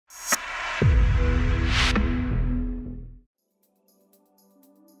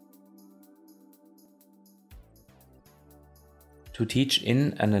To teach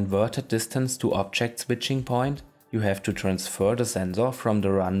in an inverted distance to object switching point, you have to transfer the sensor from the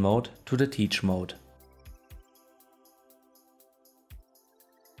run mode to the teach mode.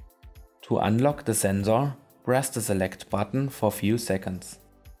 To unlock the sensor, press the select button for a few seconds.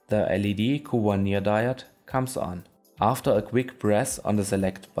 The LED Q1 near diode comes on. After a quick press on the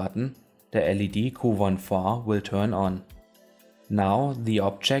select button, the LED Q1 far will turn on. Now the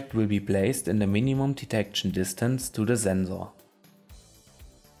object will be placed in the minimum detection distance to the sensor.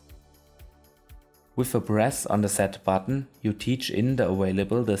 With a press on the set button, you teach in the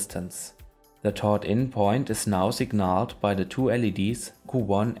available distance. The taught in point is now signaled by the two LEDs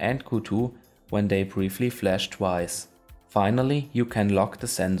Q1 and Q2 when they briefly flash twice. Finally, you can lock the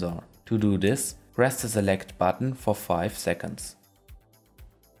sensor. To do this, press the select button for 5 seconds.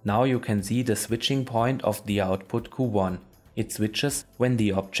 Now you can see the switching point of the output Q1. It switches when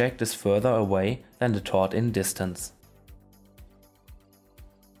the object is further away than the taught in distance.